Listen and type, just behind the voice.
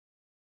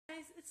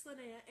it's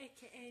Linnea,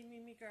 aka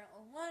Mimi Girl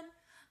 01.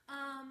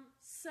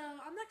 So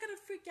I'm not gonna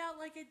freak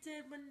out like I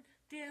did when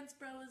Dan's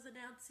bro was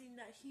announcing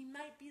that he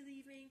might be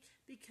leaving,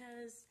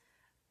 because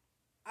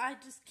I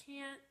just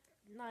can't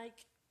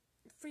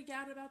freak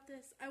out about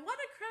this. I want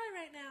to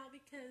cry right now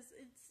because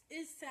it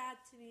is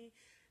sad to me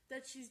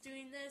that she's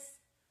doing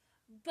this,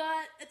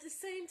 but at the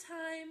same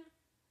time,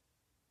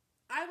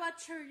 I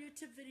watch her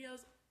YouTube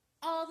videos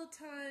all the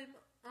time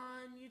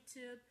on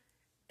YouTube,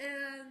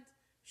 and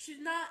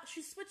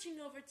she's switching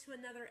over to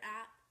another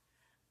app.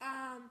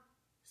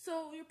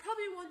 So you're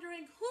probably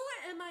wondering, who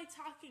am I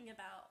talking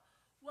about?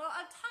 Well,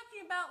 I'm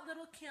talking about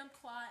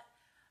LittleKomquat.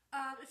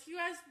 If you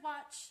guys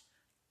watch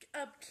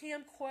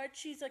Kamcord,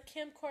 she's a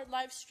Kamcord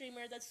live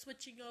streamer that's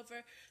switching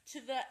over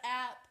to the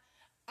app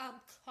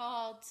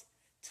called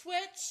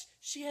Twitch.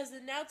 She has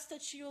announced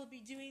that she will be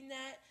doing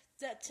that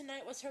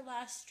tonight was her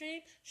last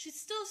stream. She's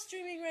still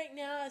streaming right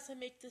now as I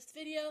make this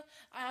video.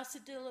 I also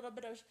did a little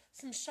bit of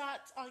some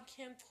shots on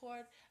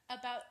Kamcord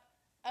about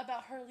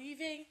her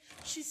leaving.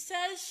 She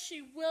says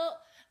she will,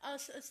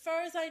 as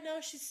far as I know,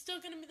 she's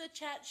still going to be in the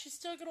chat. She's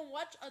still going to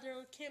watch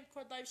other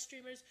Kamcord live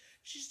streamers.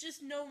 She's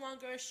just no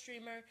longer a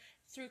streamer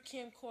through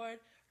Kamcord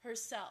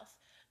herself.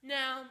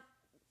 Now,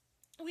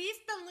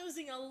 we've been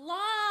losing a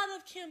lot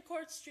of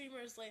Kamcord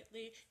streamers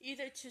lately,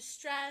 either to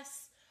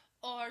stress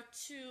or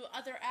to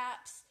other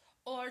apps,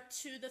 or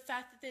to the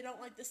fact that they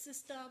don't like the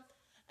system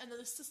and that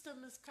the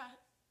system is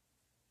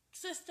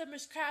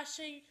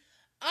crashing.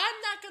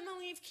 I'm not going to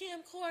leave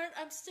Kamcord.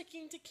 I'm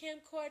sticking to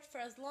Kamcord for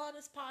as long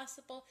as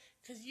possible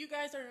because you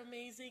guys are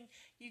amazing.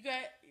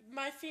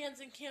 My fans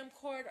in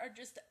Kamcord are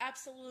just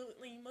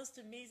absolutely most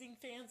amazing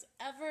fans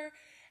ever.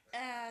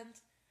 And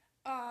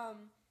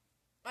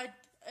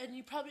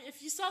you probably,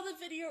 if you saw the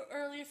video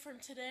earlier from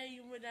today,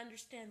 you would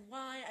understand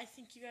why. I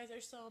think you guys are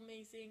so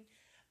amazing.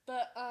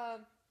 But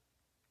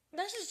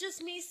this is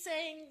just me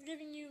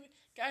giving you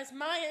guys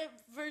my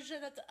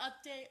version of the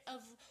update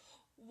of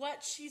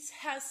what she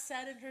has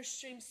said in her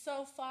stream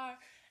so far.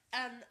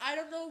 And I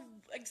don't know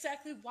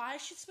exactly why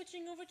she's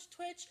switching over to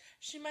Twitch.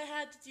 She might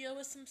have to deal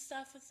with some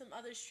stuff with some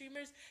other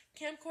streamers.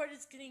 Kamcord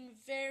is getting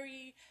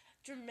very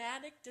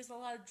dramatic. There's a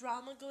lot of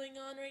drama going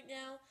on right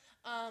now.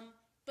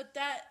 But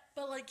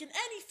like in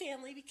any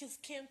family, because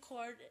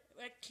Kamcord,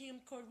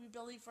 we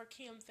believe we're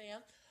Cam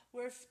fam.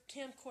 We're a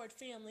Kamcord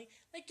family.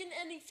 Like in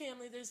any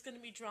family, there's going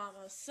to be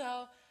drama.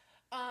 So,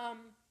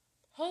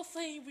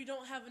 hopefully we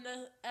don't have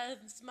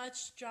as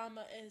much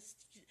drama as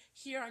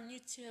here on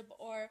YouTube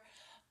or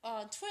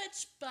on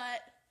Twitch.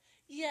 But,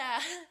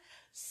 yeah.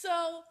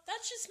 So,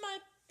 that's just my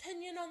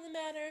opinion on the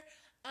matter.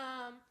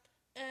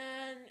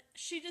 And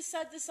she just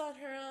said this on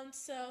her own.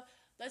 So,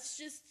 let's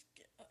just,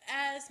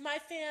 as my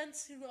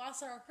fans, who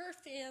also are her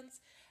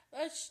fans,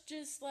 let's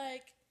just,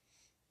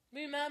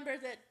 remember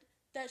that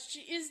she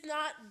is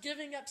not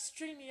giving up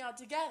streaming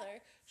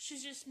altogether.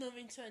 She's just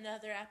moving to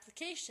another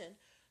application.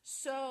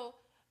 So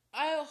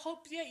I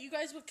hope that you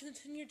guys will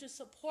continue to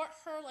support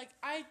her like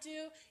I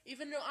do,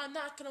 even though I'm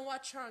not going to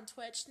watch her on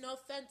Twitch. No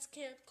offense,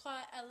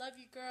 Kamcord, I love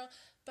you, girl,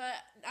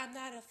 but I'm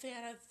not a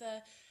fan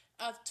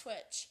of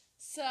Twitch.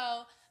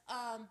 So,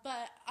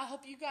 but I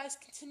hope you guys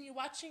continue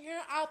watching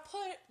her. I'll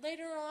put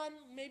later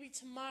on, maybe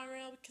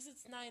tomorrow, because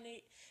it's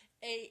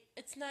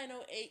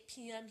 9:08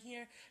 p.m.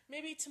 here.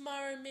 Maybe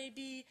tomorrow,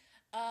 maybe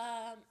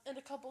in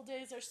a couple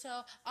days or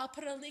so, I'll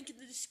put a link in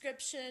the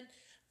description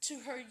to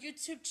her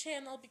YouTube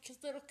channel, because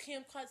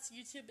LittleKomquat's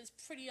YouTube is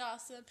pretty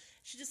awesome.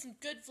 She does some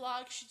good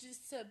vlogs. She does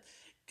some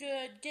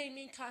good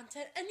gaming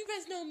content. And you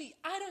guys know me.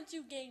 I don't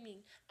do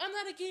gaming. I'm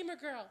not a gamer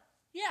girl.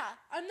 Yeah,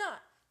 I'm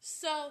not.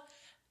 So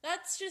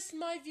that's just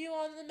my view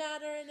on the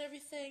matter and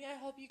everything. I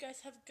hope you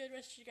guys have a good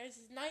rest of your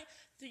guys' night.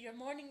 That your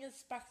morning is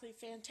sparkly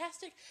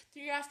fantastic.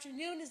 That your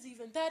afternoon is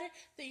even better.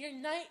 That your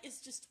night is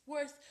just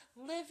worth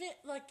living.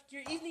 Like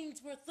your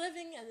evening's worth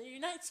living, and that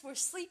your night's worth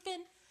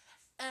sleeping.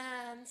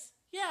 And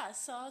yeah,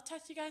 so I'll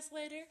talk to you guys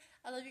later.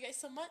 I love you guys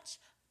so much.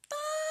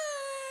 Bye!